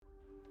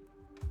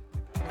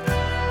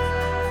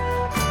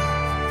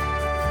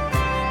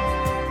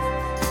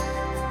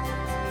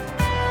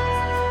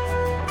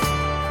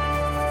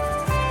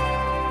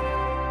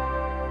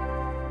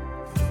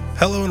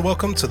Hello and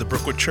welcome to the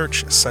Brookwood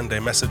Church Sunday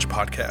Message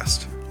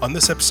Podcast. On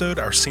this episode,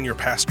 our senior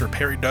pastor,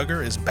 Perry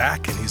Duggar, is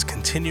back and he's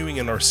continuing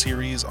in our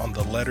series on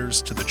the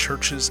letters to the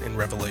churches in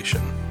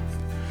Revelation.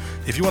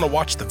 If you want to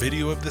watch the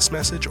video of this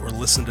message or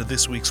listen to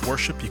this week's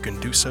worship, you can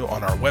do so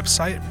on our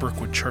website,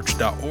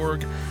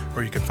 brookwoodchurch.org,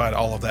 or you can find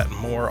all of that and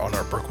more on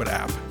our Brookwood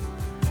app.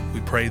 We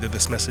pray that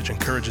this message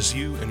encourages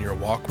you in your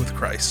walk with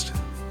Christ.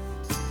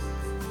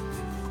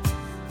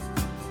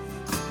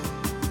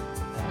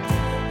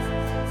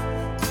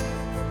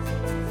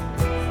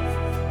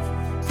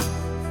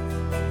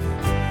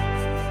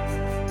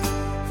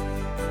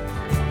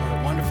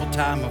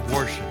 Time of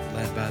worship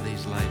led by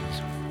these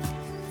ladies.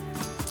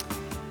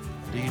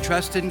 Do you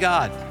trust in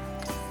God?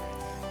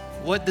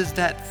 What does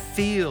that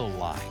feel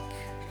like?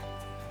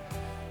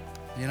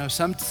 You know,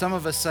 some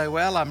of us say,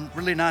 well, I'm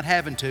really not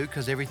having to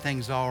because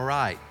everything's all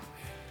right.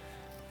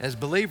 As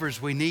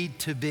believers, we need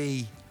to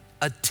be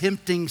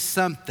attempting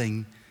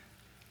something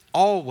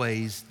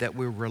always that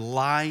we're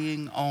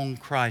relying on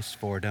Christ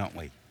for, don't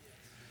we?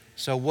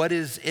 So what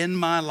is in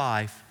my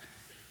life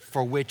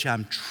for which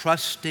I'm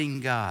trusting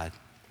God?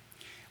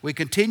 We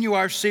continue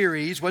our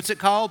series. What's it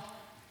called?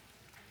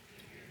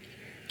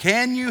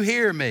 Can you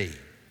hear me?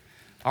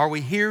 Are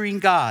we hearing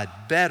God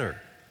better,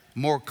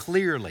 more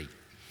clearly?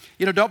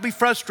 You know, don't be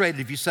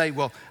frustrated if you say,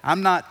 well,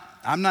 I'm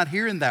not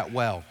hearing that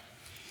well.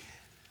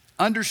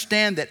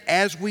 Understand that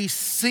as we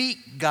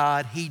seek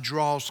God, He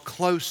draws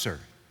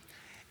closer.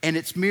 And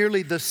it's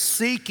merely the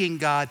seeking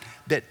God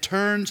that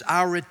turns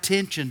our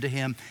attention to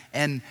Him,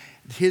 and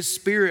His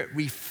Spirit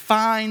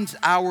refines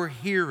our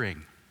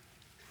hearing.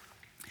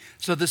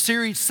 So the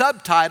series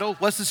subtitle,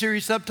 what's the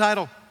series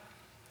subtitle?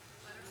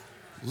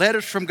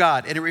 Letters from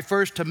God. And it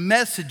refers to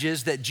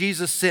messages that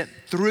Jesus sent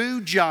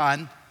through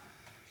John.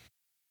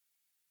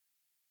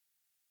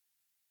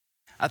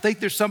 I think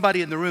there's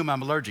somebody in the room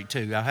I'm allergic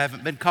to. I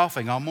haven't been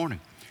coughing all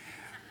morning.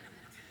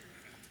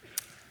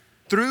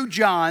 Through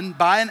John,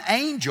 by an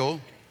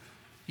angel,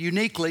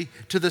 uniquely,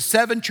 to the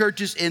 7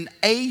 churches in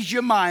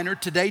Asia Minor,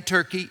 today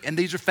Turkey, and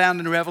these are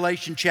found in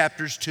Revelation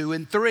chapters 2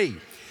 and 3.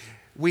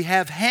 We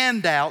have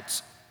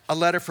handouts, a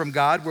letter from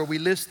God, where we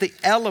list the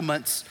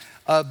elements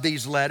of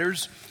these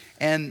letters,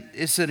 and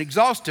it's an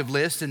exhaustive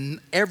list, and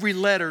every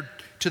letter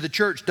to the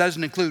church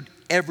doesn't include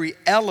every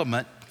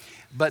element,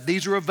 but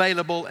these are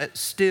available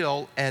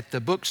still at the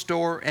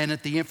bookstore and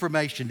at the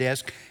information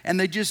desk, and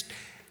they just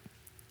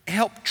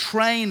help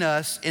train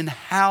us in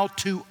how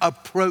to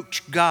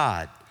approach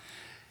God.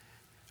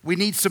 We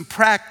need some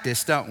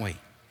practice, don't we?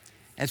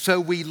 And so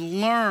we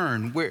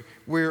learn.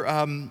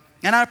 And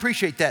I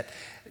appreciate that.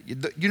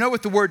 You know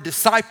what the word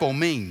disciple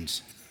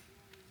means?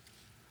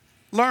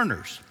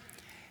 Learners.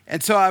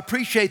 And so I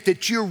appreciate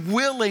that you're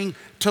willing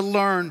to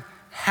learn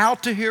how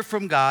to hear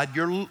from God.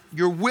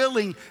 You're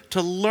willing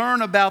to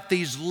learn about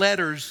these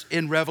letters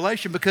in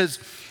Revelation because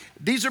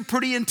these are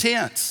pretty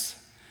intense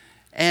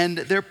and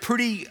they're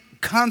pretty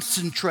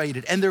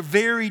concentrated and they're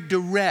very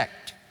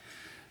direct.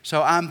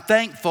 So I'm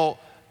thankful.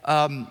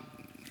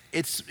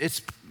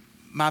 It's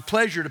my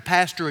pleasure to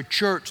pastor a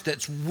church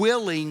that's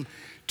willing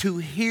to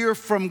hear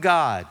from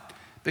God,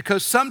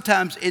 because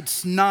sometimes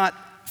it's not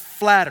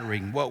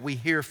flattering what we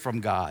hear from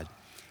God,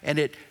 and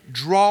it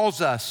draws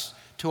us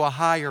to a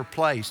higher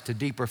place, to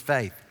deeper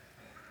faith.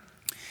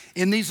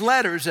 In these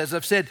letters, as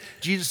I've said,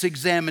 Jesus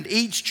examined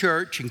each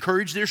church,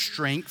 encouraged their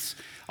strengths,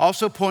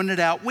 also pointed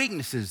out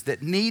weaknesses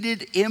that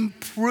needed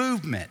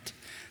improvement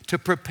to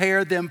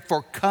prepare them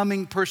for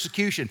coming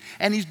persecution.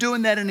 And He's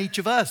doing that in each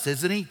of us,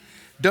 isn't He?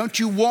 Don't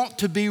you want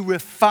to be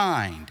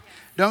refined?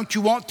 Don't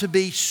you want to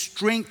be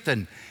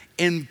strengthened,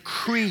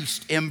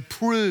 increased,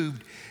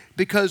 improved?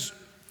 Because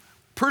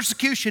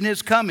persecution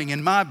is coming,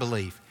 in my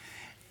belief.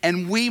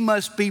 And we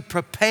must be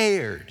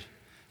prepared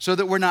so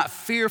that we're not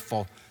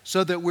fearful,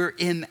 so that we're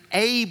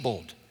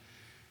enabled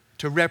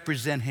to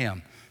represent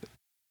Him.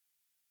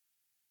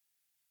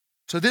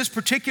 So this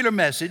particular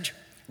message,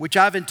 which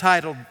I've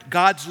entitled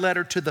God's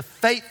Letter to the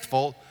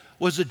Faithful,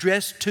 was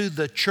addressed to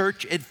the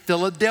church at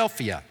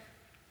Philadelphia.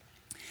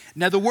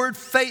 Now the word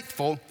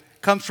faithful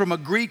comes from a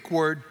Greek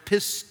word,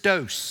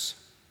 pistos,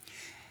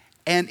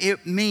 and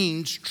it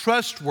means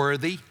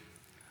trustworthy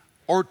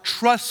or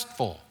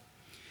trustful.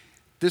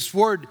 This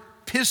word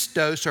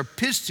pistos or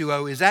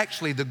pistuo is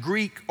actually the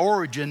Greek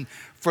origin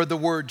for the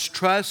words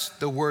trust,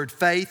 the word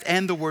faith,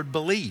 and the word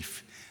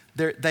belief.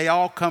 They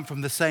all come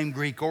from the same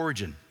Greek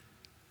origin.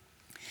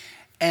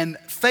 And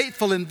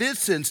faithful in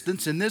this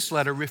instance, in this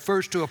letter,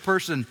 refers to a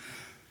person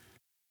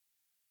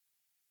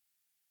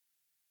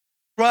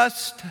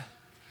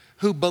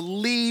who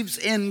believes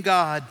in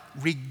God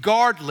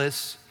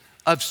regardless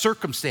of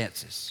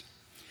circumstances.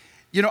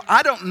 You know,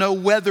 I don't know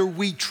whether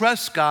we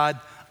trust God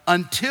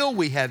until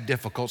we have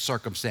difficult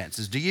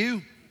circumstances. Do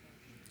you?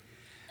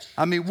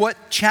 I mean,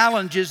 what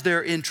challenges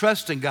there in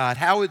trusting God?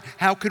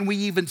 How can we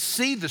even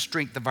see the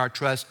strength of our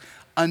trust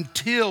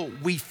until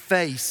we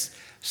face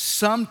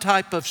some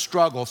type of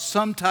struggle,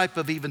 some type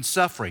of even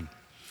suffering?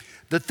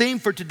 The theme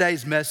for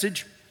today's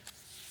message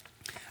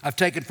I've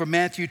taken from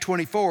Matthew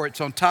 24. It's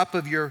on top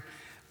of your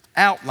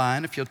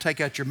outline, if you'll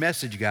take out your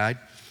message guide.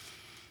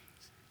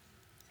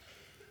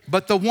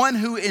 But the one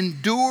who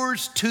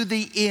endures to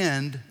the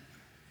end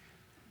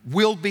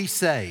will be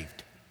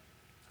saved.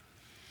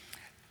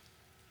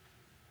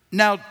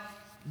 Now,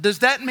 does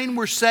that mean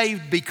we're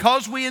saved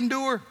because we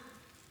endure?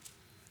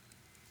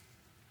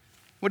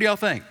 What do y'all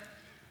think?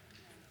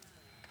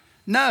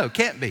 No,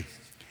 can't be.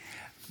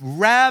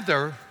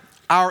 Rather,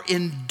 our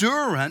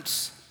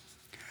endurance,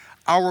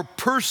 our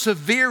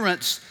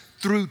perseverance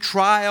through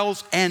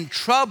trials and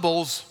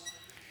troubles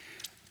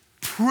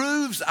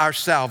proves our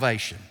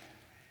salvation.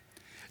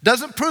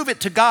 Doesn't prove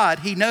it to God,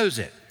 He knows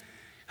it.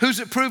 Who's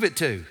it prove it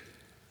to?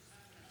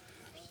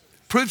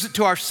 Proves it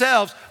to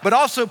ourselves, but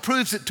also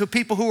proves it to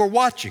people who are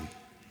watching.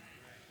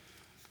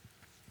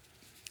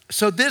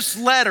 So this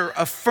letter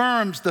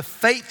affirms the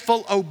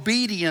faithful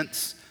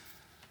obedience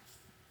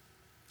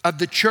of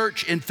the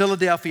church in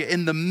Philadelphia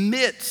in the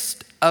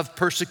midst of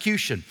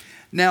persecution.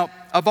 Now,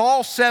 of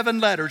all 7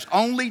 letters,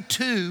 only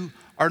 2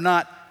 are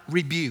not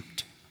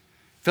rebuked.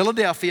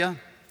 Philadelphia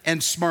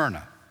and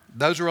Smyrna.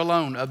 Those are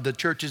alone of the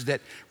churches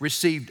that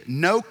received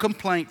no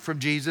complaint from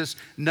Jesus,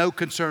 no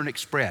concern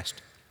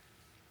expressed.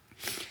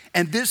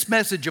 And this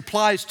message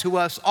applies to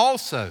us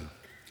also,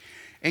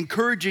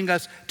 encouraging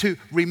us to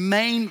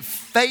remain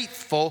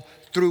faithful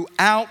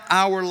throughout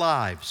our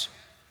lives,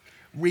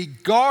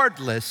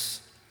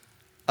 regardless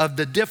of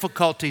the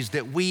difficulties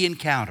that we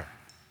encounter.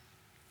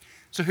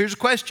 So here's a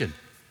question.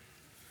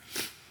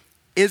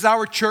 Is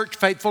our church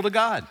faithful to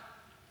God?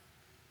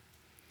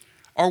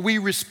 Are we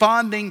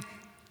responding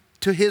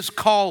to His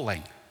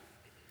calling?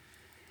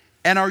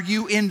 And are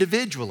you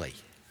individually?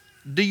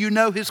 Do you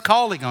know His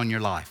calling on your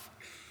life?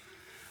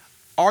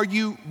 Are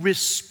you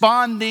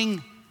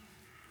responding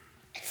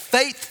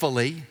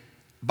faithfully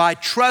by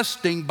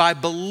trusting, by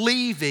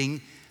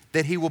believing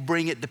that He will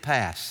bring it to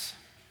pass?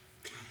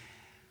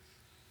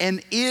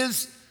 And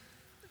is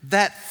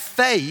that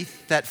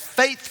faith, that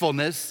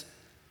faithfulness,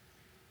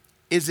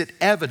 is it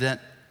evident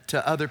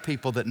to other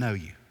people that know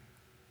you?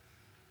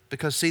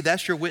 Because see,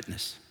 that's your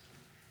witness.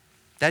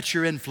 That's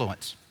your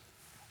influence.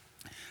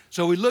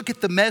 So we look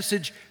at the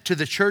message to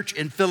the church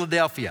in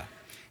Philadelphia.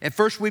 And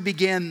first we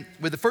begin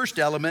with the first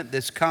element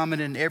that's common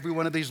in every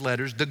one of these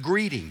letters, the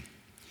greeting.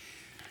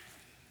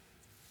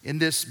 In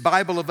this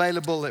Bible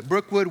available at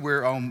Brookwood,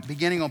 we're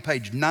beginning on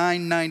page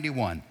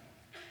 991.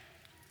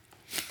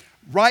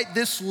 Write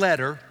this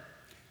letter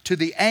to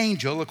the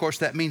angel, of course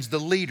that means the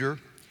leader,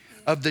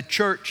 of the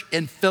church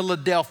in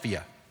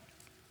Philadelphia.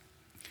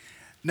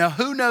 Now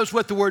who knows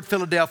what the word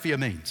Philadelphia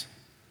means?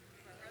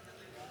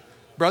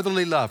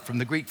 Brotherly love, from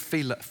the Greek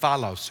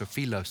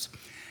philos.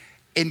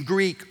 In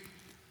Greek,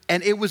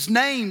 and it was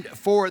named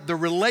for the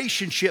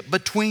relationship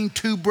between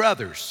 2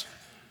 brothers.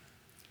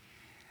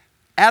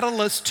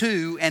 Attalus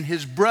II and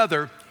his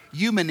brother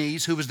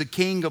Eumenes, who was the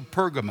king of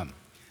Pergamum.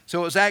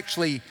 So it was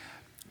actually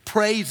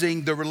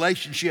praising the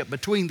relationship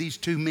between these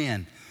 2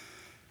 men.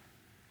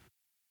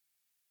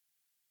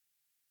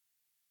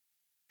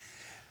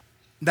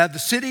 Now, the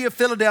city of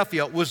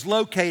Philadelphia was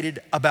located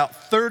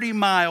about 30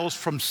 miles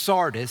from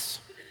Sardis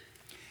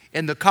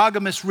in the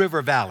Cogamus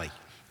River Valley.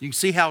 You can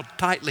see how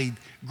tightly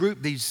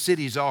grouped these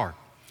cities are.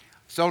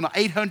 It's on an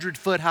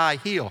 800-foot high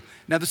hill.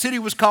 Now, the city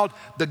was called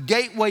the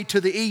Gateway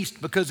to the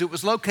East because it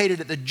was located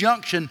at the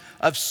junction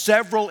of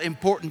several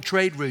important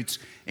trade routes,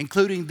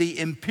 including the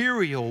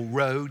Imperial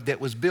Road that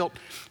was built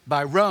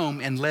by Rome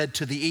and led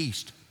to the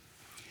east.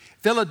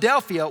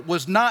 Philadelphia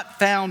was not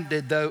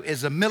founded, though,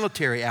 as a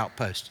military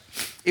outpost.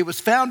 It was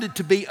founded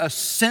to be a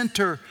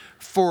center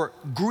for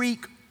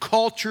Greek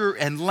culture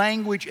and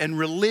language and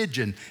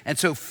religion. And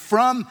so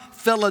from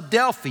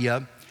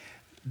Philadelphia,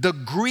 the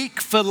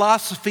Greek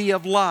philosophy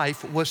of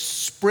life was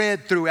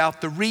spread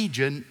throughout the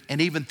region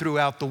and even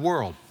throughout the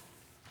world.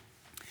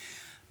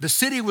 The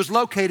city was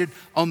located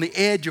on the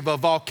edge of a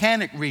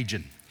volcanic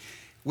region,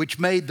 which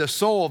made the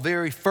soil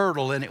very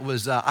fertile, and it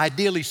was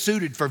ideally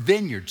suited for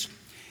vineyards.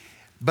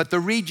 But the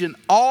region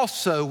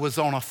also was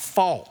on a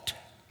fault,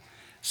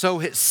 so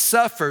it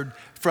suffered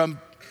from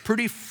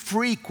pretty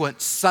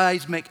frequent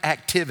seismic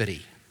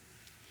activity.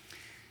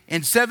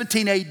 In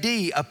 17 AD,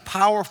 a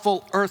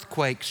powerful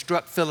earthquake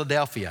struck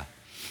Philadelphia,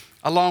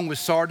 along with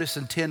Sardis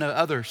and 10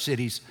 other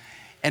cities.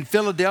 And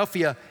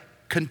Philadelphia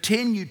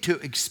continued to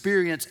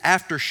experience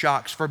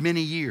aftershocks for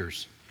many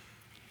years.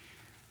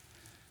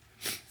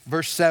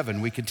 Verse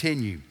 7, we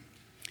continue.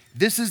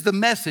 This is the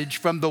message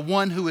from the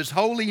one who is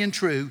holy and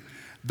true,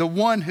 the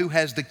one who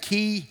has the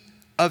key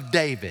of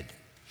David.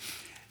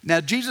 Now,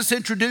 Jesus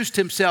introduced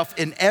himself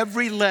in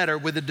every letter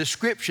with a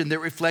description that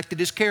reflected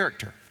his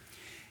character.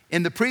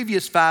 In the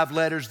previous 5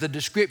 letters, the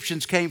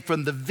descriptions came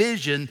from the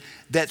vision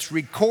that's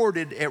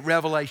recorded at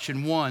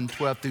Revelation 1,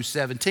 12 through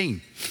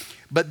 17.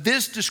 But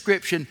this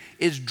description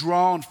is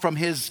drawn from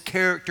his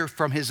character,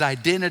 from his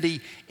identity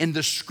in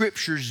the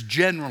scriptures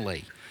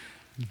generally,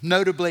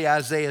 notably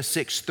Isaiah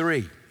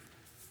 6:3.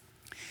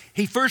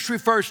 He first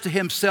refers to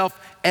himself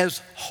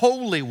as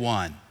Holy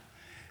One,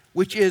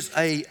 which is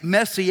a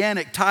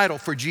messianic title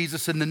for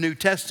Jesus in the New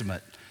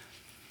Testament.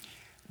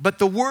 But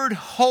the word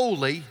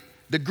holy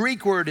The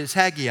Greek word is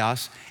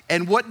hagios,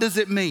 and what does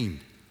it mean?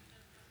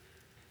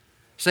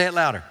 Say it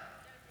louder.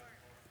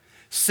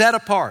 Set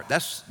apart.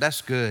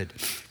 That's good.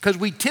 Because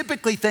we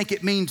typically think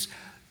it means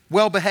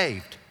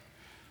well-behaved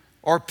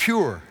or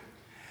pure.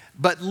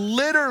 But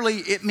literally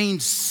it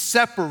means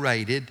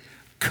separated,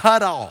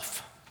 cut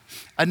off.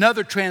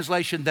 Another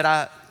translation that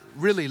I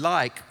really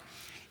like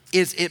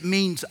is it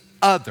means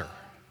other.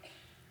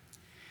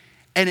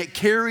 And it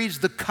carries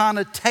the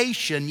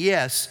connotation,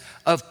 yes,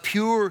 of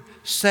pure,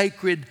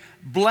 sacred,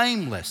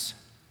 blameless.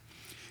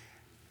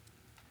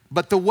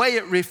 But the way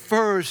it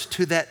refers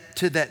to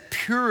that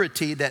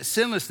purity, that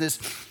sinlessness,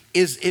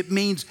 is it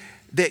means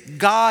that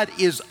God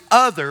is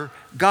other,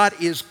 God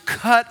is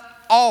cut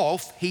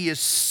off, He is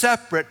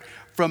separate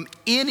from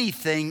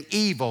anything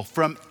evil,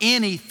 from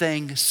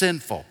anything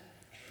sinful.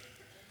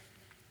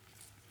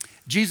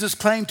 Jesus'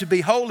 claim to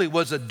be holy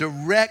was a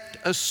direct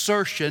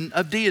assertion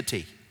of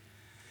deity,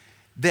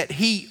 that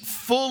He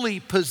fully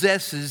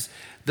possesses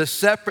the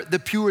separate, the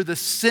pure, the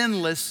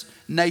sinless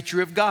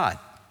nature of God.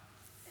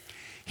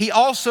 He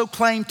also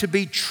claimed to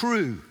be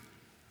true.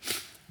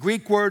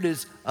 Greek word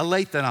is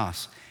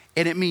alethenos,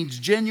 and it means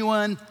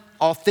genuine,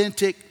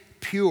 authentic,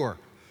 pure.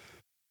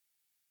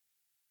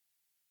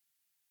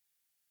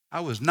 I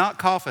was not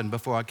coughing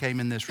before I came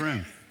in this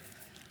room.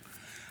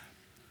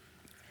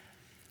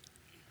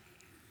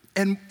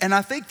 And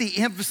I think the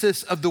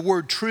emphasis of the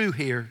word true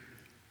here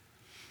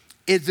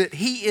is that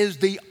He is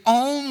the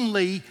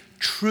only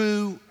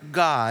true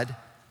God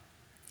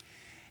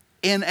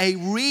in a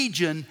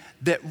region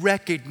that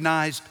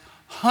recognized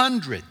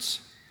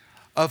hundreds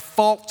of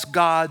false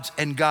gods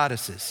and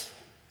goddesses.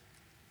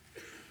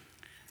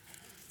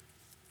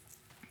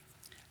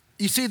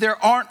 You see,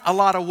 there aren't a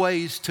lot of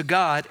ways to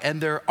God,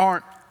 and there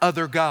aren't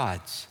other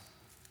gods.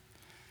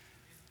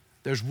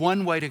 There's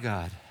one way to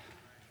God.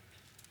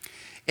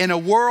 In a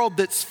world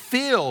that's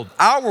filled,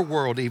 our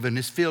world even,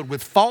 is filled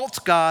with false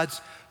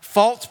gods,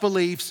 false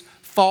beliefs,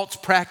 false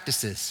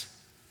practices.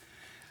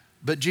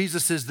 But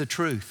Jesus is the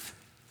truth.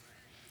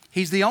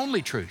 He's the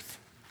only truth,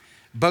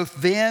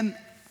 both then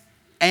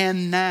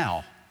and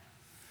now.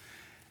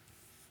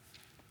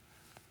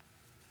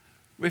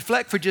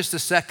 Reflect for just a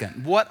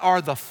second. What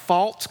are the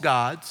false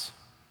gods,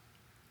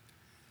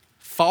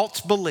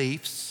 false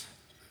beliefs,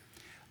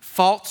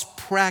 false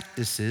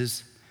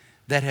practices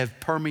that have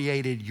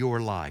permeated your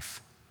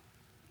life?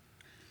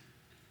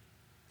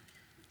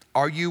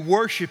 Are you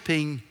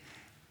worshiping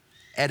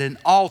at an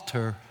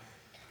altar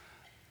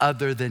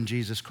other than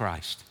Jesus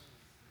Christ?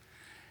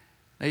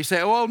 Now you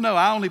say, oh no,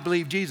 I only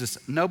believe Jesus.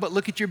 No, but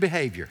look at your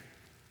behavior.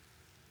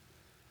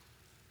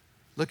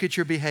 Look at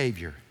your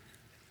behavior.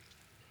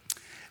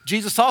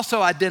 Jesus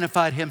also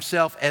identified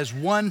Himself as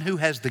one who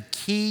has the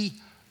key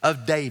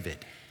of David.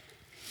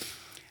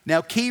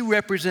 Now, key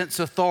represents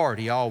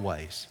authority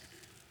always.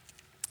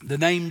 The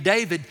name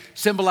David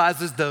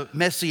symbolizes the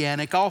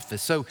messianic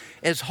office. So,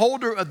 as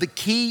holder of the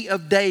key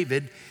of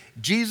David,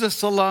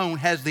 Jesus alone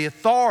has the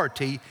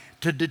authority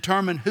to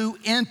determine who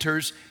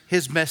enters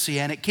His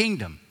messianic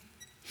kingdom.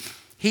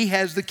 He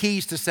has the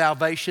keys to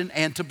salvation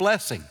and to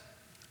blessing.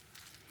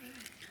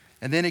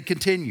 And then it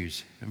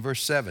continues in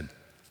verse 7,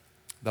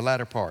 the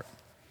latter part.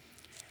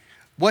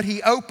 What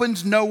He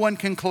opens, no one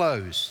can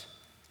close.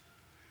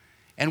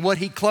 And what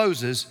He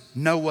closes,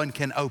 no one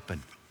can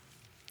open.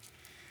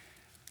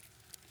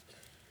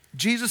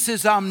 Jesus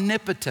is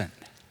omnipotent.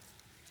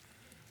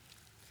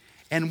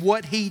 And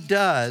what He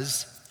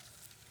does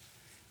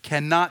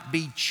cannot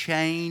be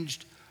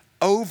changed,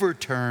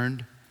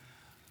 overturned,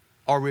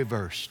 or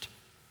reversed.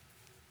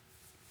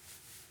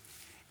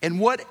 In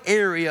what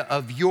area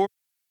of your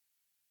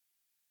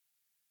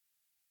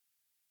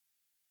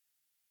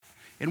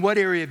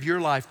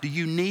life do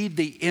you need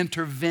the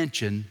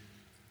intervention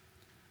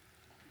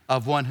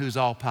of one who's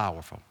all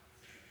powerful?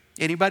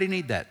 Anybody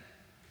need that?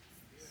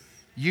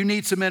 You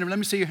need some intervention. Let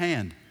me see your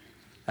hand.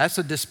 That's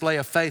a display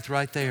of faith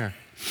right there.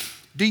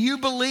 Do you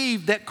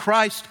believe that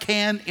Christ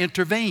can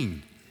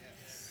intervene?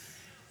 Yes.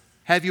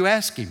 Have you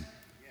asked Him?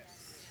 Yes.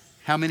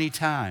 How many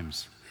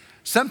times?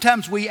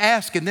 Sometimes we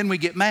ask and then we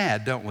get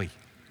mad, don't we?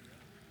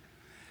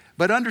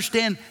 But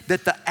understand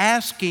that the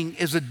asking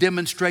is a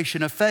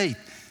demonstration of faith.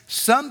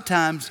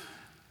 Sometimes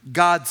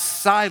God's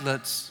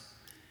silence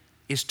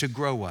is to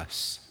grow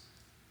us.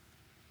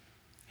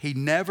 He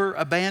never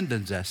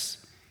abandons us.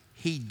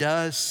 He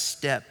does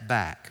step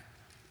back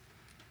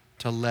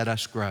to let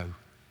us grow.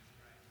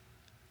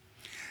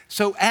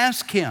 So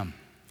ask Him.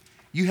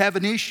 You have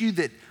an issue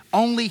that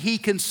only He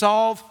can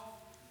solve?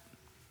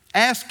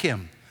 Ask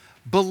Him,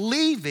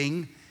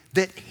 believing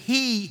that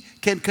He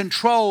can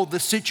control the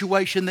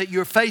situation that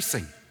you're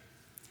facing.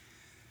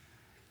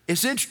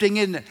 It's interesting,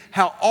 isn't it,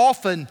 how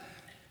often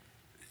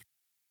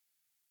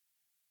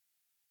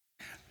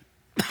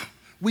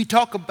we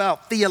talk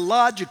about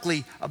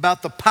theologically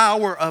about the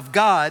power of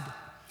God,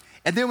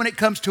 and then when it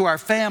comes to our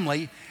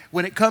family,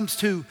 when it comes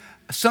to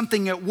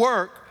something at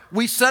work,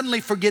 we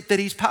suddenly forget that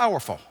He's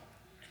powerful.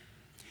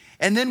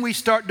 And then we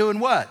start doing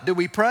what? Do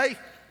we pray?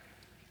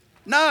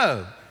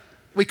 No.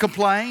 We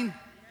complain.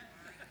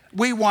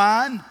 We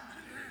whine.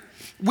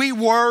 We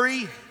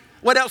worry.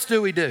 What else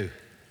do we do?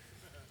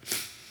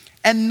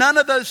 And none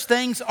of those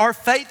things are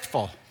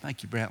faithful.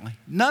 Thank you, Brantley.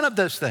 None of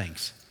those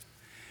things.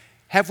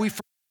 Have we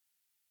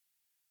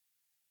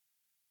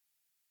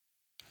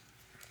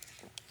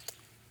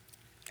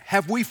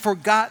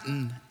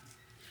forgotten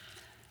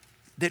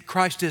that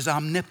Christ is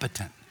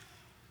omnipotent?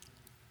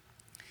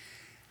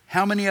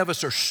 How many of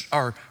us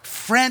are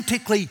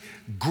frantically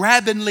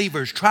grabbing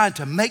levers, trying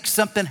to make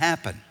something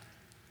happen?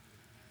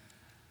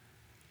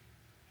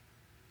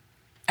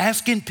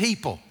 Asking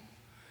people,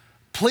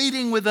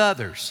 pleading with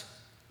others,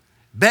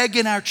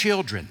 begging our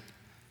children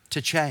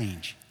to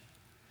change,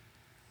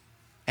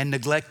 and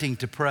neglecting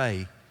to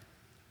pray,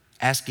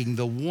 asking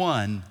the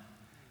one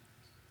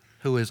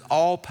who is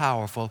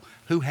all-powerful,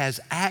 who has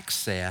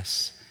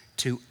access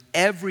to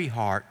every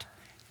heart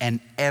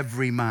and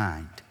every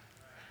mind.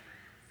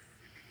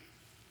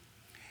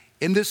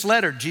 In this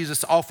letter,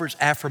 Jesus offers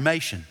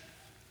affirmation.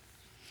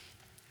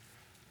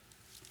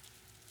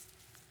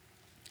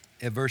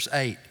 At verse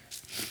 8,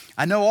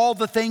 I know all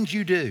the things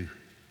you do,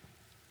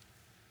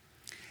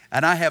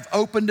 and I have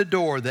opened a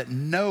door that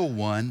no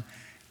one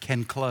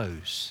can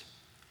close.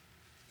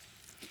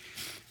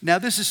 Now,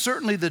 this is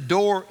certainly the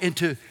door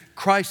into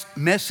Christ's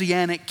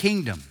messianic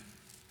kingdom.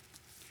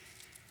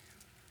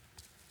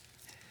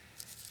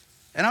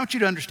 And I want you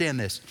to understand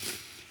this.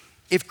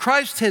 If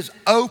Christ has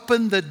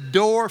opened the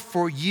door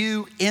for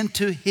you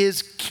into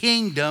his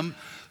kingdom,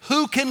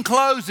 who can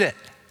close it?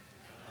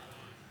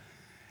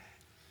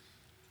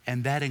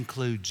 And that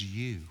includes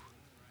you.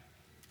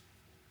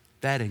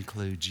 That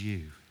includes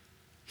you.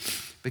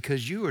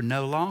 Because you are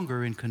no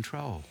longer in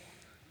control.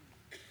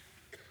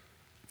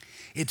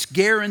 It's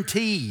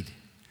guaranteed.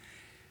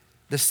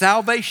 The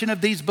salvation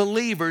of these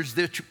believers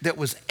that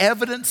was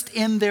evidenced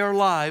in their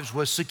lives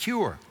was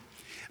secure.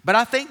 But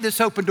I think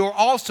this open door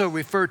also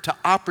referred to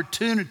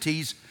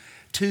opportunities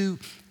to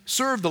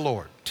serve the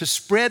Lord, to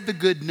spread the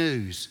good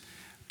news.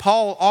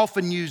 Paul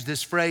often used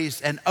this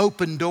phrase, an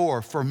open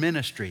door for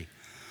ministry.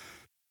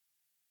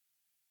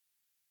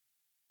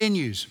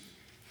 Continues,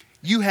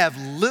 you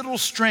have little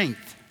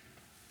strength,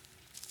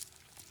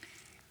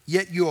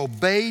 yet you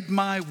obeyed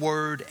my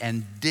word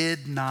and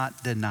did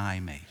not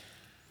deny me.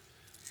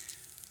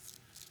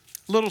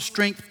 Little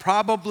strength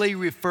probably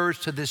refers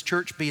to this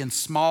church being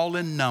small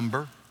in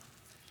number,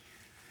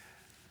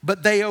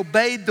 but they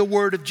obeyed the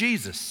word of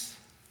Jesus.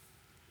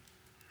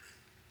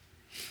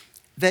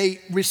 They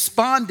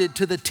responded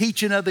to the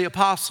teaching of the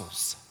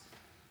apostles.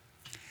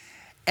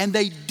 And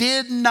they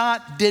did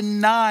not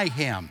deny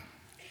him,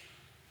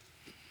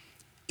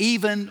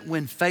 even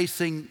when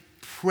facing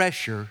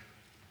pressure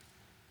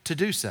to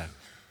do so.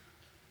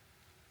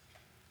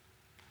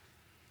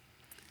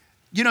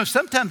 You know,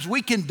 sometimes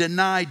we can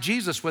deny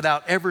Jesus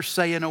without ever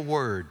saying a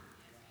word.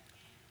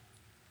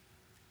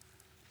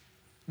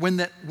 When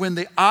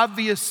the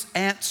obvious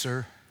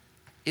answer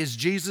is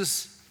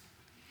Jesus,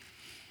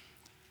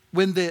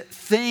 when the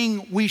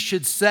thing we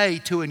should say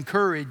to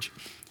encourage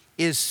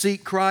is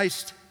seek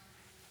Christ,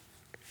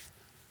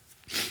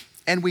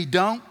 and we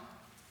don't,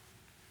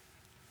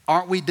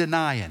 aren't we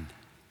denying?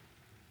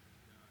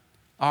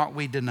 Aren't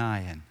we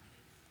denying?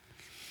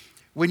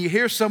 When you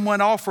hear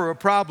someone offer a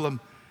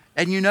problem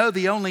and you know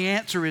the only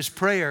answer is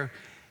prayer,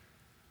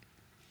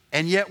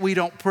 and yet we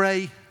don't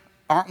pray,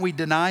 aren't we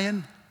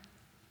denying?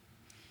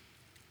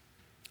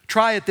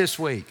 Try it this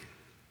week.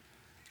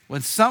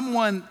 When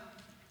someone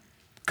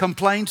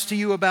complains to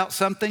you about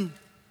something,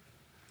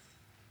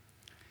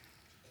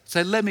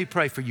 say, let me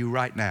pray for you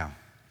right now.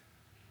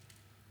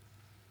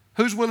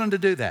 Who's willing to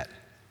do that?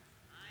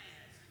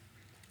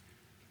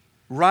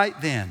 Right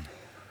then.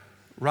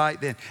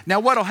 Right then. Now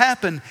what'll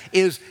happen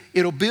is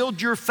it'll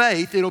build your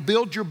faith, it'll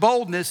build your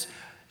boldness,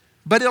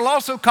 but it'll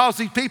also cause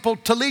these people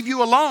to leave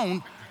you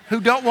alone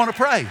who don't want to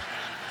pray.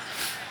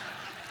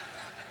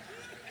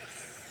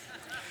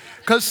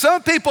 Because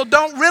some people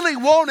don't really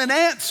want an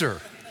answer.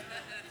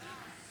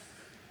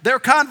 Their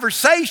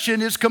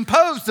conversation is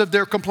composed of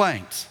their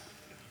complaints.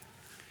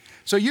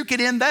 So you can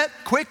end that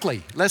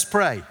quickly. Let's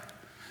pray.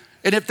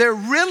 And if they're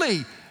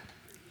really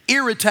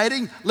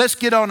irritating, let's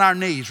get on our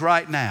knees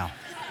right now.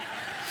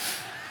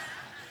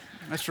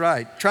 That's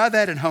right. Try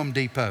that in Home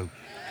Depot.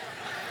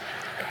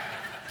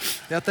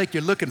 They'll think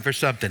you're looking for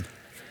something.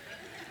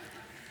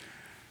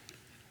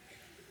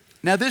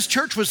 Now, this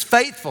church was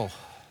faithful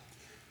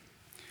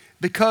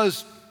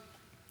because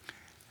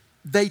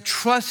they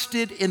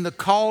trusted in the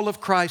call of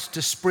Christ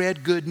to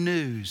spread good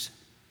news.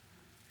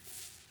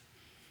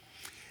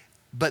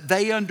 But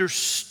they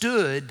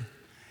understood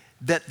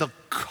that the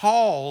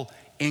call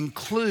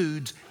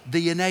includes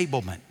the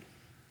enablement.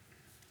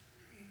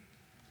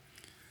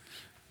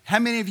 How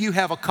many of you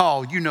have a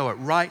call, you know it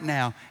right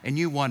now, and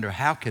you wonder,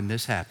 how can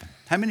this happen?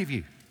 How many of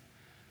you?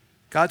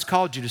 God's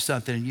called you to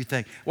something and you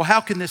think, well,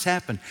 how can this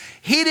happen?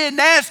 He didn't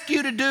ask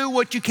you to do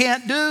what you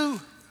can't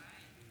do.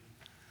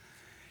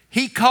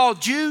 He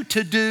called you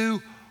to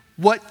do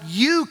what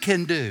you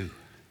can do.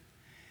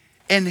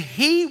 And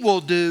He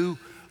will do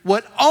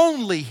what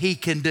only He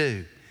can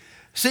do.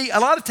 See, a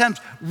lot of times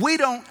we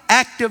don't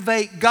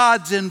activate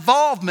God's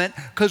involvement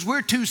because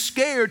we're too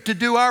scared to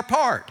do our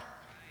part.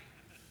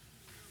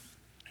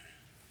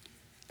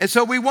 And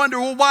so we wonder,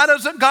 well, why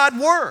doesn't God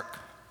work?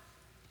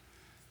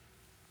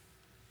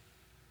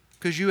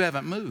 Because you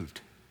haven't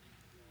moved.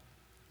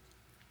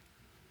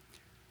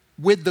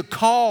 With the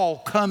call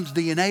comes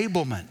the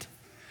enablement.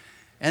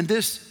 And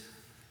this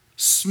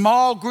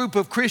small group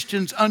of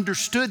Christians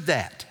understood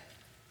that.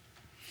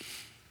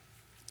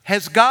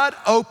 Has God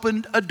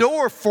opened a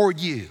door for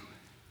you?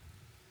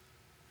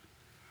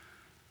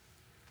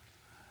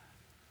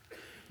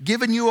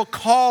 Given you a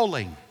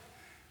calling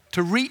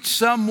to reach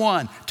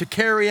someone, to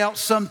carry out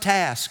some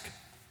task,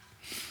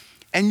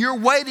 and you're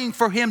waiting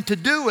for Him to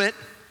do it,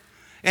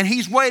 and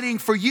He's waiting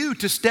for you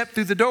to step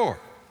through the door.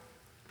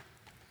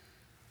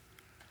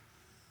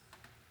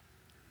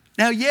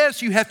 Now,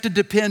 yes, you have to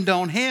depend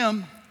on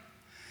Him.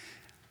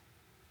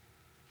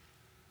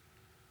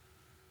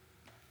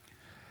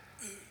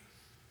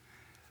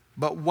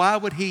 But why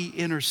would He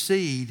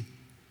intercede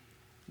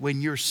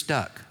when you're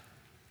stuck?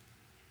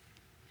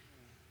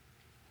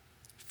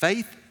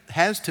 Faith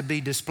has to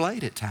be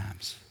displayed at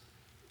times.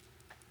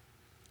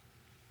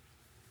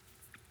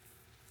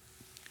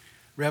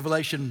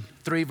 Revelation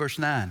 3, verse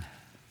 9.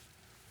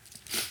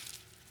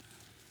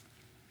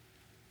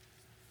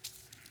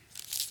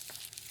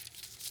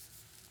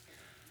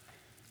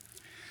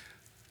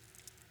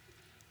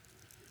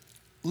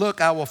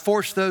 Look, I will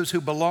force those who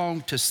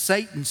belong to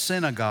Satan's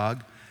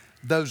synagogue,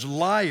 those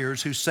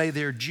liars who say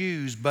they're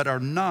Jews but are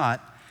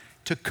not,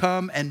 to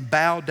come and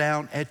bow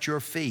down at your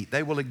feet.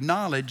 They will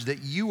acknowledge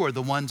that you are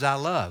the ones I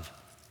love.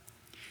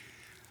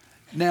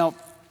 Now,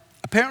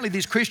 apparently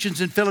these Christians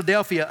in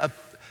Philadelphia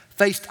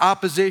faced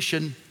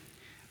opposition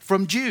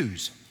from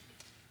Jews.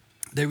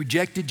 They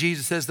rejected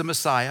Jesus as the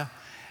Messiah.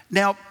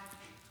 Now,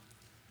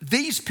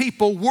 these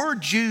people were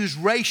Jews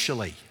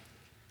racially.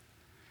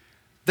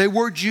 They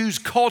were Jews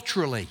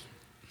culturally.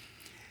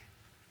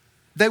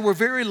 They were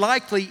very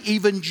likely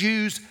even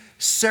Jews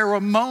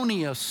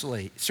ceremonially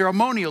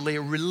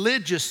or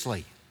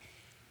religiously.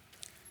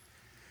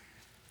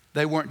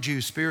 They weren't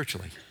Jews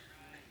spiritually.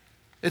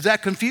 Is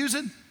that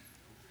confusing?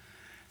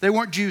 They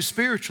weren't Jews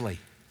spiritually.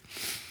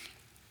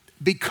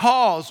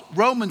 Because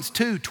Romans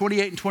 2,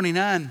 28 and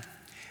 29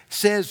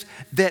 says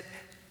that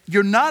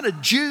you're not a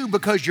Jew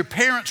because your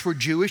parents were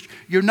Jewish.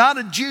 You're not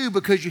a Jew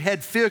because you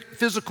had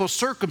physical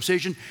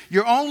circumcision.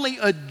 You're only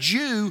a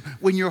Jew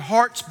when your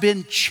heart's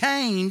been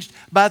changed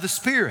by the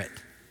Spirit.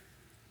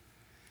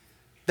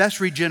 That's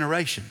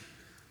regeneration.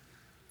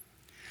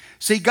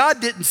 See, God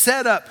didn't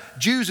set up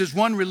Jews as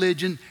one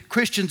religion,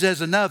 Christians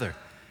as another.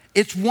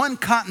 It's one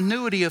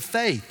continuity of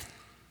faith.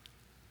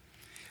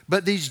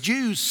 But these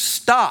Jews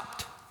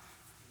stopped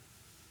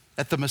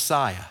at the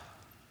Messiah.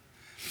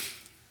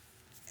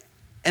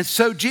 And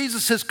so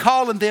Jesus is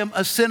calling them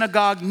a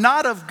synagogue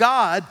not of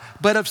God,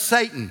 but of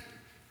Satan.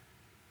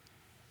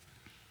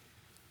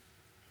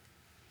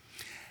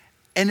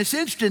 And it's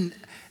interesting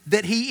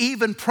that He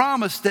even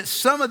promised that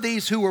some of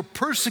these who were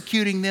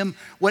persecuting them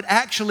would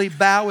actually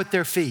bow at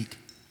their feet.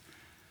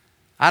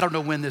 I don't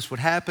know when this would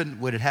happen.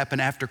 Would it happen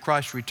after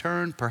Christ's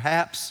return?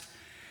 Perhaps.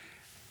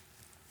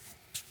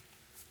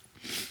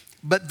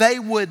 But they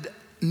would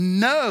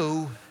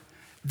know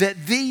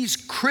that these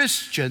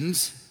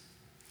Christians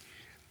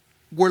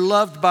were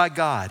loved by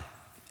God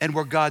and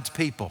were God's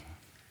people.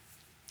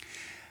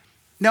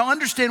 Now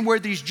understand where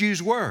these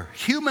Jews were.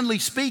 Humanly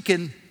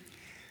speaking,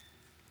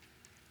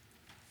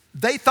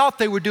 they thought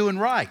they were doing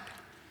right.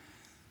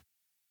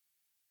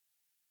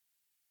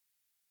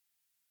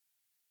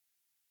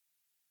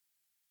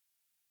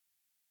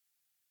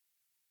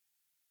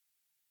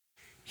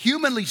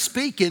 Humanly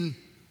speaking,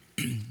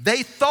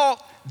 they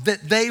thought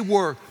that they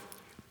were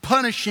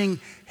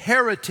punishing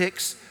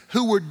heretics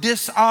who were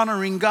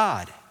dishonoring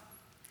God.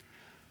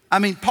 I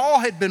mean,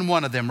 Paul had been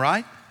one of them,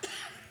 right?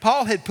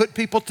 Paul had put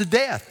people to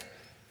death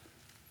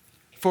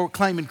for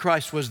claiming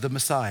Christ was the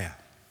Messiah.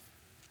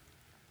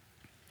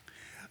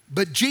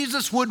 But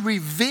Jesus would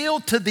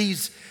reveal to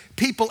these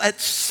people at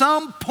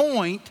some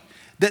point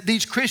that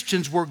these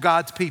Christians were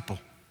God's people.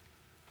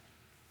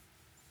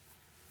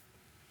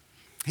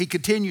 He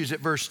continues at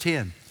verse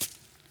 10.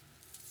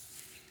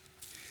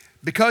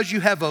 Because you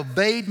have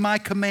obeyed my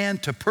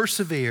command to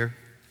persevere,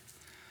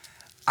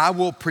 I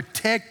will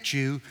protect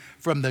you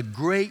from the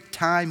great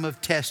time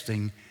of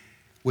testing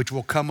which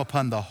will come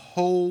upon the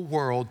whole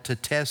world to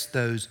test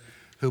those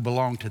who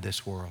belong to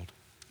this world.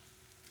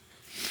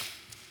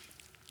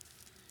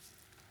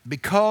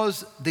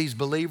 Because these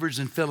believers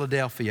in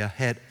Philadelphia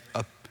had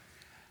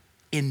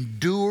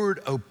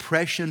endured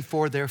oppression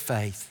for their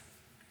faith,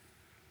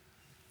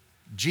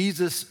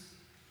 Jesus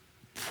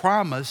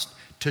promised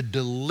to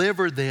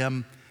deliver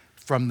them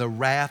from the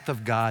wrath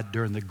of God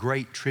during the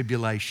great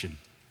tribulation.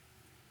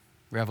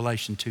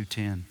 Revelation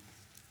 2:10.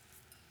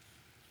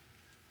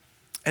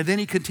 And then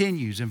he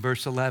continues in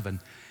verse 11.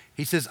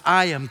 He says,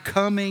 I am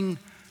coming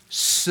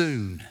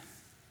soon.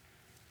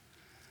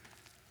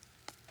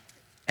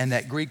 And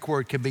that Greek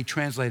word can be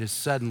translated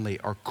suddenly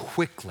or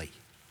quickly.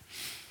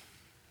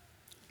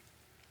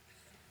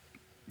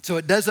 So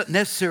it doesn't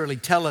necessarily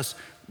tell us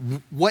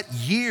what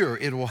year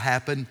it will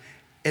happen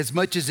as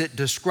much as it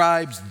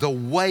describes the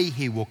way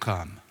he will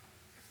come.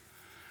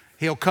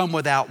 He'll come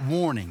without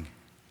warning.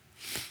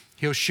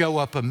 He'll show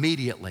up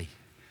immediately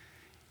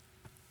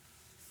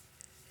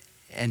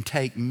and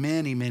take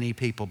many, many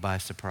people by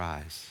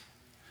surprise.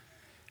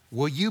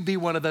 Will you be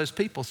one of those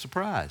people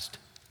surprised?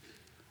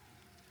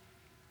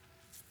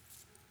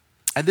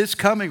 And this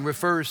coming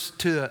refers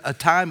to a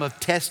time of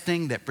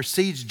testing that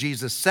precedes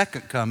Jesus'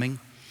 second coming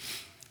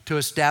to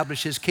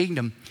establish his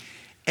kingdom.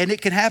 And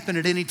it can happen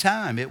at any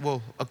time. It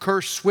will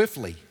occur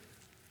swiftly.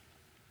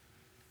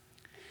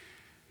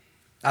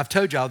 I've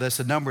told y'all this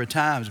a number of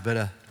times, but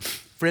a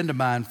friend of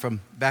mine from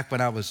back when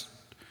I was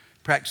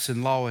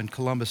practicing law in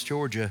Columbus,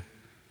 Georgia,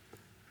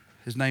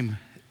 his name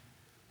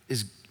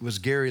was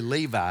Gary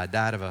Levi,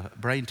 died of a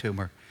brain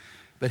tumor.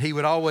 But he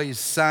would always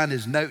sign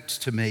his notes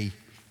to me.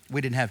 We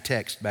didn't have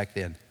text back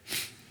then.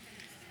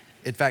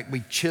 In fact,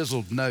 we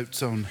chiseled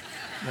notes on.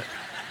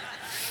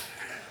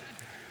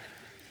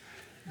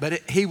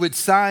 But he would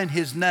sign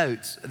his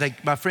notes.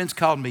 My friends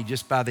called me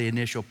just by the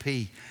initial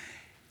P.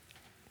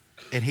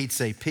 And he'd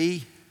say,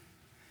 P,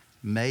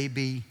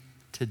 maybe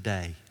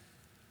today.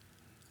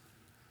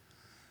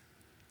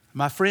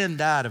 My friend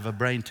died of a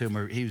brain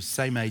tumor. He was the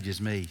same age as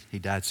me. He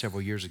died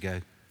several years ago.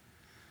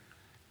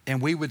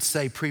 And we would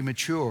say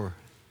premature,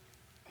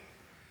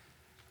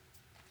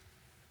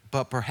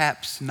 but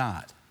perhaps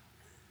not.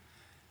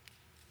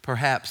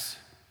 Perhaps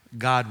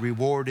God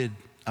rewarded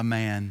a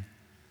man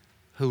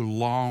who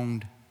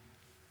longed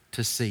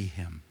to see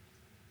him.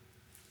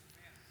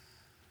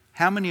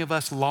 How many of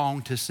us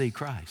long to see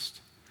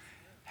Christ?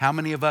 How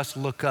many of us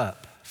look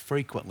up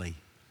frequently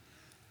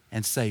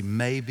and say,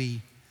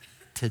 maybe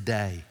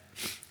today?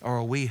 Or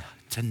are we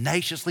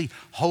tenaciously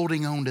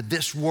holding on to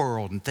this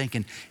world and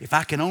thinking, if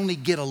I can only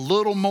get a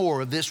little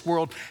more of this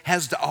world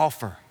has to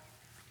offer?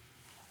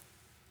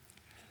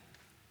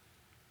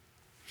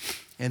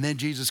 And then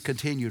Jesus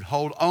continued,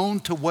 hold on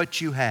to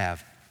what you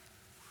have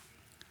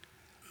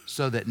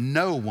so that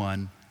no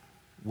one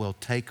will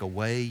take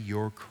away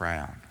your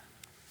crown.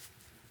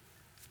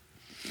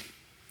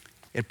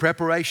 In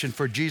preparation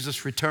for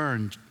Jesus'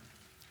 return,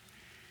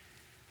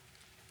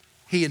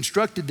 he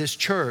instructed this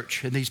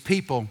church and these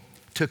people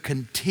to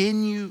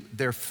continue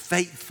their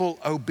faithful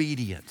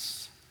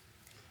obedience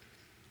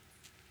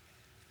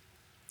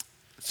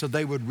so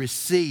they would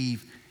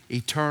receive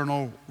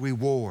eternal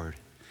reward.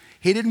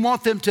 He didn't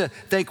want them to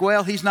think,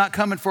 well, he's not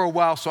coming for a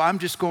while, so I'm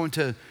going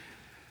to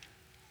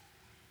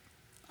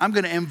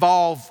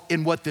involve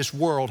in what this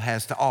world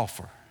has to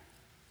offer.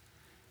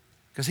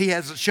 Because he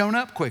hasn't shown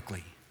up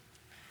quickly.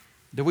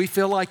 Do we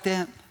feel like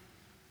that?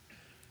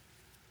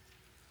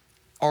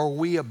 Are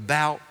we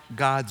about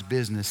God's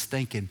business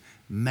thinking,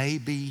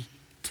 maybe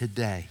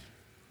today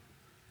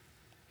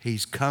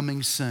he's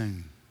coming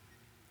soon?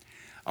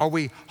 Are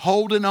we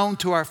holding on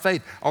to our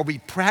faith? Are we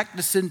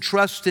practicing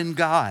trust in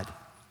God?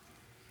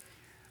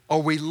 Are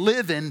we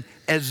living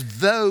as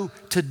though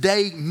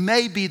today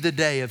may be the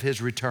day of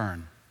his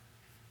return?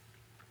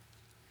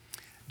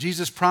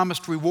 Jesus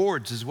promised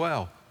rewards as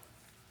well.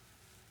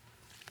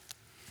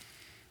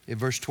 In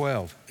verse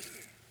 12.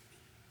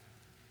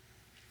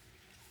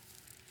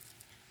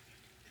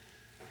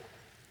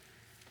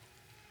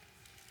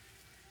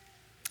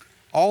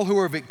 All who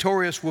are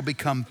victorious will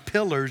become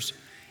pillars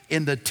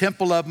in the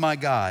temple of my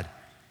God,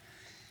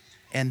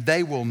 and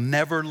they will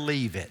never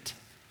leave it.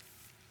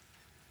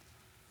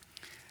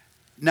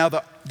 Now,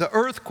 the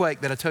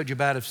earthquake that I told you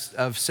about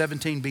of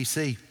 17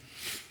 BC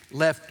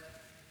left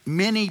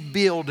many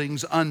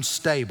buildings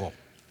unstable.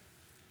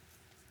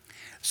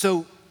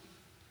 So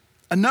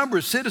a number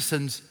of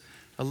citizens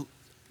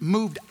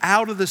moved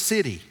out of the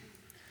city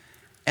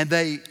and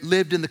they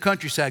lived in the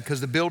countryside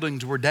because the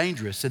buildings were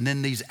dangerous. And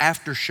then these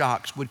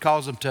aftershocks would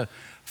cause them to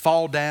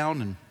fall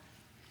down and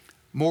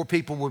more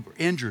people were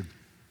injured.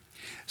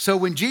 So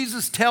when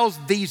Jesus tells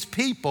these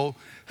people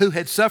who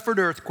had suffered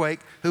earthquake,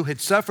 who had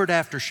suffered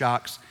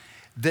aftershocks,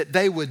 that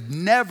they would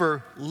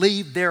never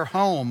leave their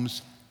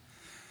homes,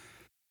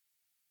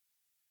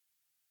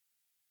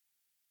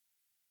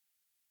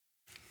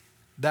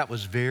 that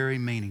was very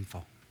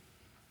meaningful.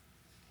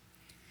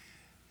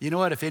 You know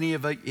what? If any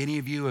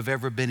of you have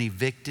ever been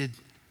evicted,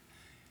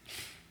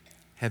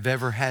 have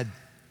ever had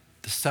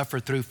to suffer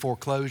through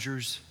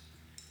foreclosures,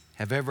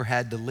 have ever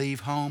had to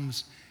leave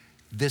homes,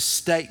 this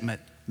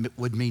statement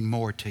would mean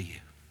more to you.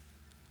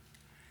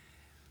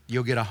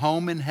 You'll get a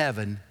home in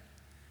heaven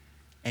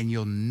and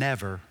you'll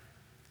never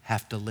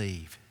have to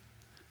leave.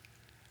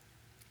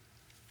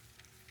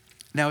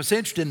 Now it's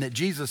interesting that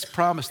Jesus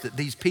promised that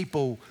these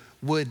people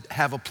would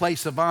have a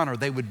place of honor.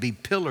 They would be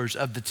pillars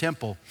of the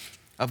temple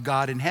of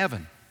God in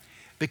heaven,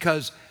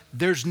 because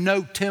there's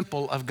no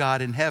temple of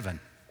God in heaven.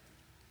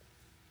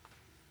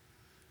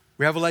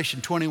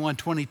 Revelation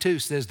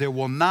 21:22 says there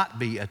will not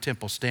be a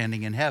temple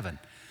standing in heaven.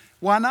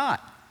 Why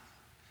not?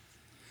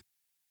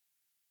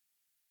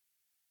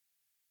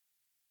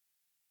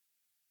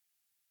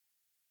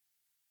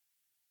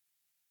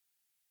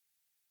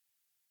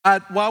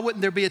 Why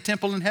wouldn't there be a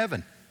temple in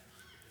heaven?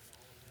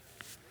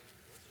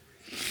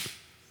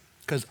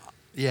 Because,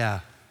 yeah,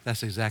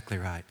 that's exactly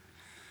right.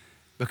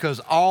 Because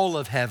all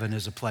of heaven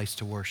is a place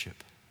to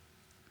worship.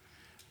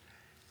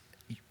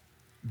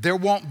 There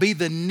won't be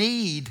the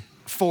need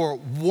for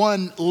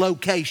one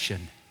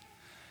location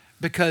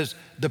because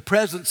the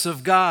presence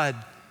of God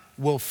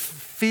will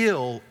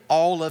fill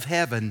all of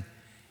heaven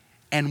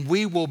and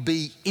we will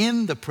be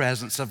in the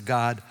presence of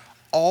God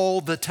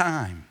all the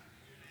time.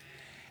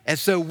 And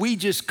so we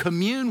just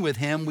commune with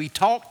Him, we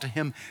talk to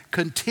Him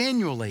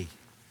continually.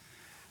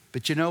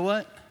 But you know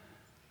what?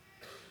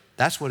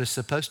 That's what it's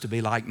supposed to be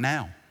like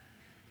now.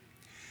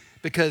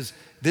 Because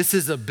this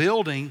is a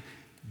building,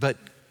 but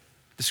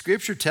the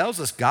Scripture tells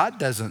us God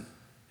doesn't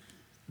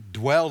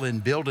dwell in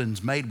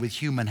buildings made with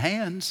human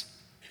hands.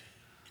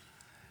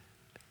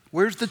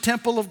 Where's the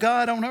temple of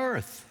God on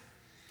earth?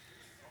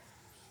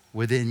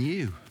 Within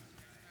you.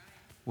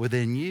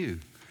 Within you.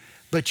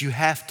 But you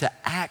have to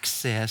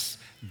access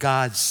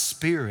God's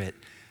Spirit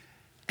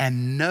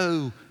and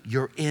know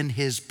you're in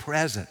His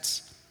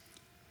presence.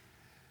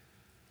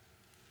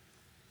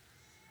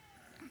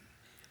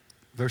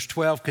 Verse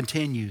 12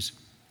 continues,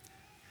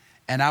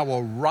 and I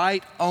will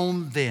write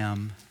on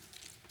them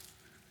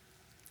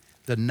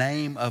the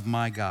name of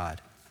my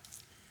God.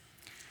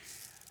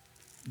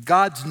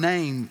 God's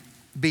name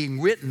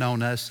being written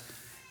on us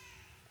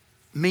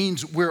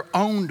means we're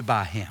owned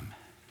by Him.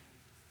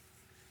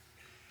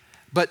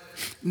 But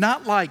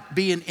not like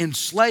being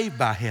enslaved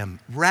by Him,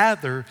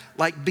 rather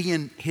like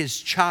being His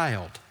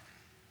child.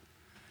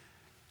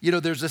 You know,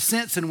 there's a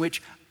sense in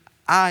which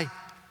I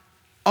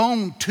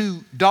own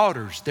 2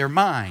 daughters, they're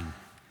mine,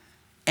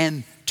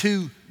 and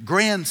 2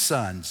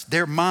 grandsons,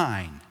 they're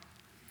mine.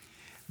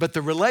 But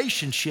the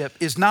relationship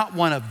is not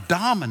one of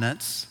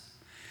dominance,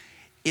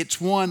 it's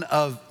one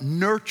of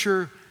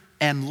nurture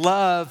and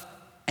love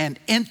and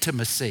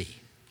intimacy.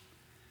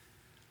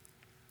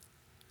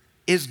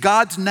 Is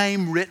God's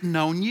name written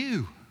on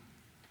you?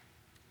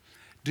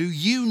 Do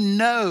you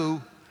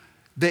know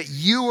that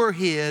you are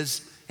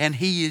His and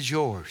He is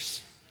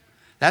yours?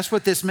 That's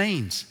what this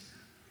means.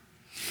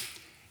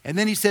 And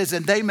then he says,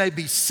 and they may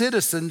be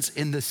citizens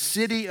in the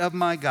city of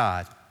my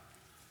God,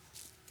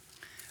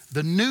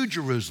 the new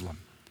Jerusalem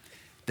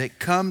that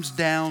comes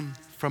down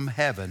from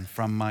heaven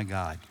from my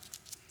God.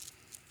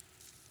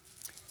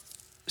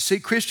 See,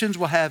 Christians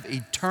will have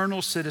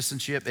eternal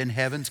citizenship in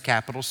heaven's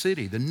capital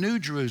city, the new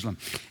Jerusalem.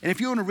 And if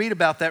you want to read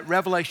about that,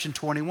 Revelation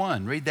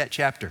 21, read that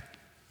chapter.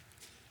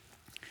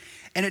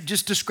 And it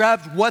just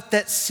describes what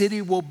that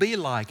city will be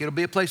like. It'll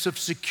be a place of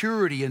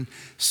security and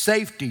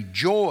safety,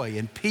 joy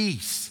and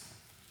peace.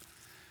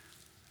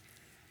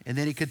 And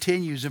then he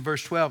continues in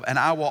verse 12, and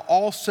I will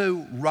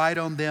also write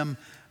on them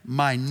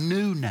my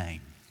new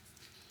name.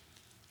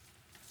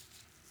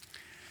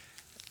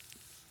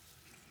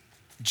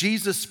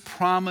 Jesus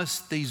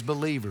promised these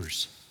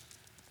believers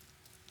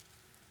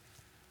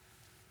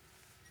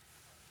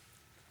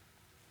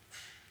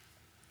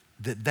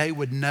that they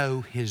would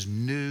know His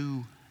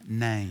new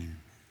name.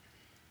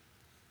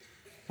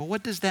 Well,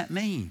 what does that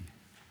mean?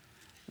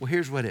 Well,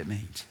 here's what it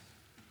means.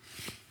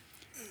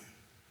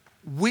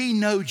 We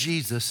know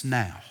Jesus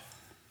now,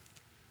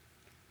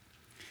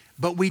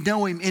 but we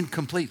know Him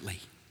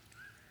incompletely.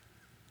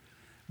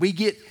 We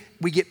get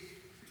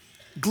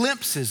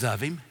glimpses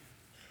of Him,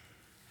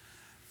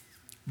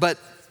 but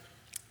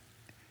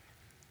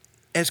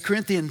as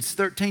Corinthians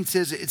 13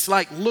 says, it's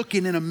like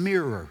looking in a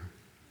mirror,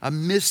 a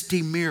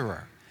misty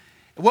mirror.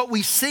 What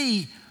we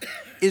see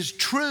is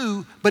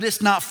true, but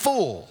it's not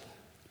full.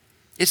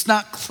 It's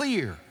not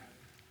clear.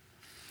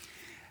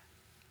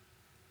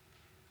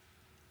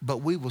 But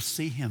we will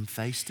see Him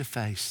face to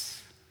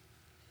face.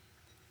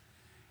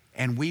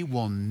 And we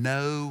will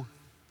know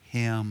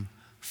Him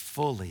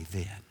fully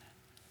then.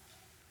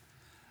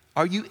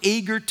 Are you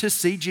eager to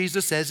see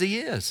Jesus as He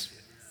is?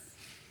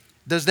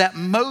 Does that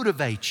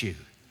motivate you?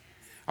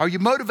 Are you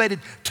motivated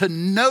to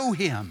know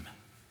Him?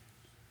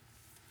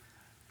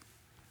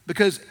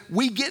 Because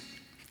we get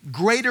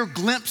greater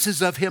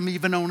glimpses of Him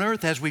even on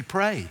earth as we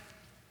pray.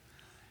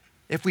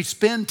 If we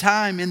spend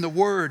time in the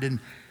Word and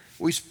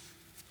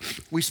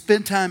we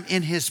spend time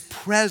in His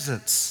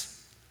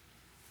presence,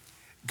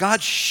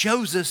 God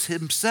shows us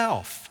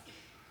Himself.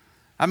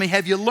 I mean,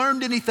 have you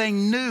learned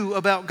anything new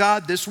about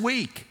God this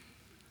week?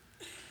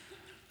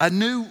 A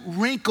new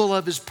wrinkle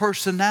of His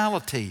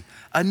personality,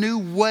 a new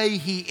way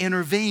He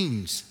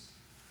intervenes.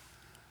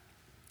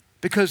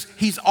 Because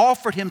He's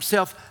offered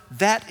Himself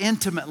that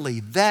intimately,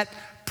 that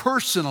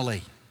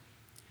personally.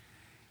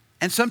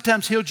 And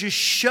sometimes He'll just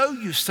show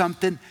you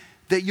something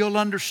that you'll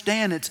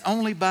understand it's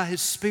only by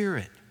His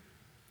Spirit.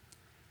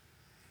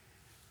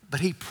 But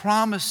He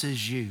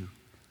promises you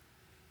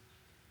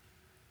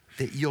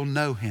that you'll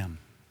know Him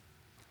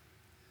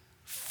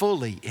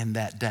fully in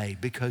that day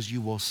because you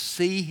will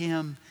see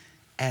Him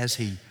as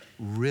He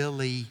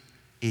really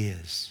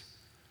is.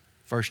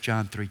 1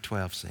 John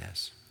 3:12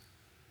 says.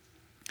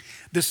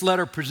 This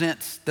letter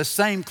presents the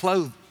same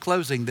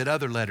closing that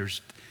other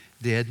letters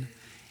did.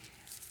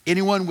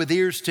 Anyone with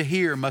ears to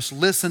hear must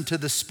listen to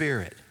the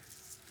Spirit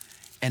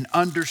and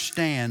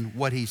understand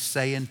what He's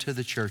saying to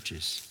the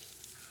churches.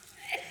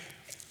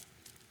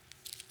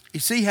 You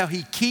see how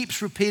he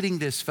keeps repeating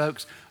this,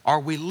 folks? Are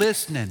we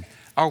listening?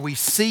 Are we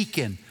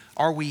seeking?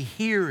 Are we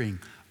hearing?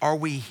 Are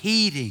we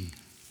heeding?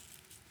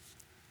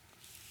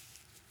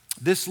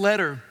 This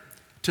letter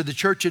to the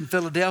church in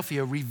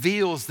Philadelphia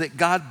reveals that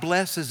God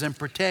blesses and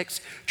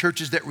protects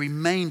churches that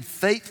remain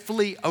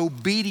faithfully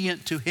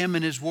obedient to him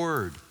and his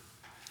word,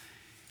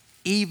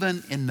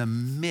 even in the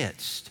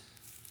midst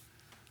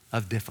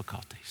of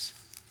difficulties.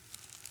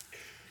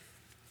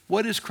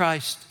 What is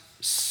Christ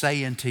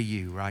saying to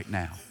you right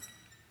now?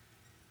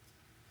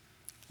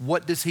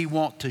 What does he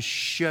want to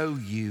show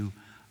you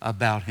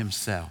about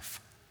himself?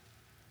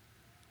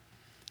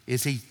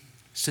 Is he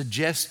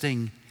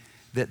suggesting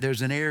that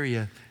there's an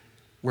area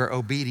where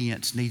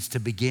obedience needs to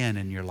begin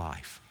in your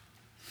life?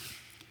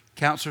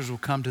 Counselors will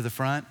come to the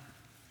front.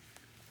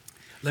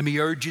 Let me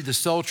urge you, the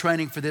soul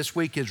training for this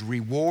week is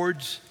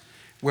rewards,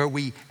 where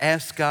we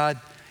ask God,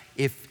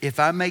 if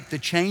I make the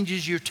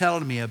changes you're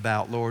telling me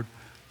about, Lord,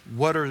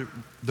 what are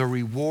the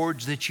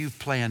rewards that you've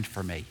planned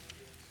for me?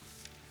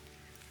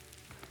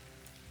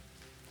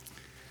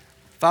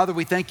 Father,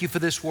 we thank you for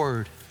this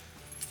word.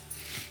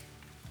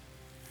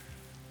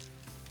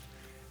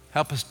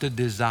 Help us to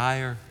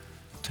desire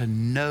to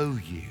know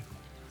you.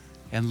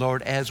 And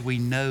Lord, as we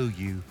know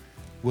you,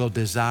 we'll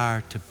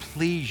desire to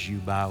please you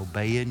by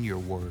obeying your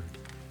word.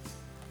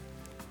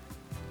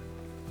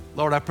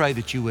 Lord, I pray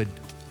that you would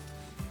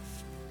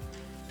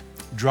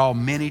draw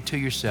many to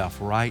yourself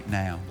right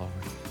now, Lord.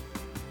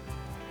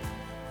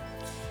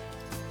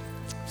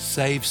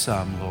 Save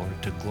some,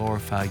 Lord, to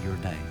glorify your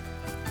name.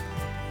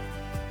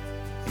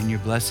 In your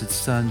blessed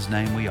Son's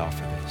name we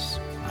offer this.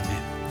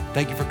 Amen.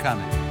 Thank you for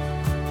coming.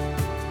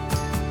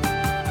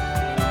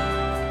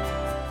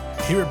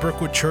 Here at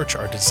Brookwood Church,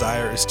 our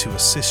desire is to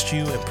assist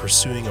you in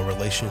pursuing a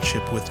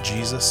relationship with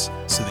Jesus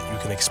so that you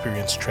can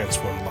experience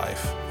transformed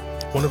life.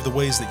 One of the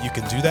ways that you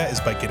can do that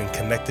is by getting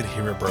connected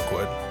here at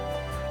Brookwood.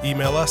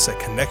 Email us at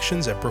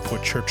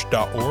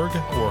connections@brookwoodchurch.org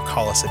or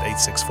call us at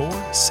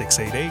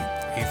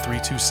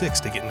 864-688-8326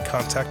 to get in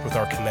contact with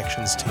our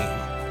Connections team.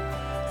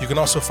 You can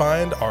also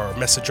find our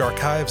message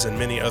archives and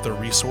many other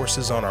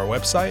resources on our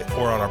website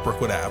or on our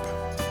Brookwood app.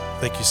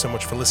 Thank you so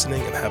much for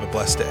listening and have a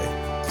blessed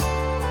day.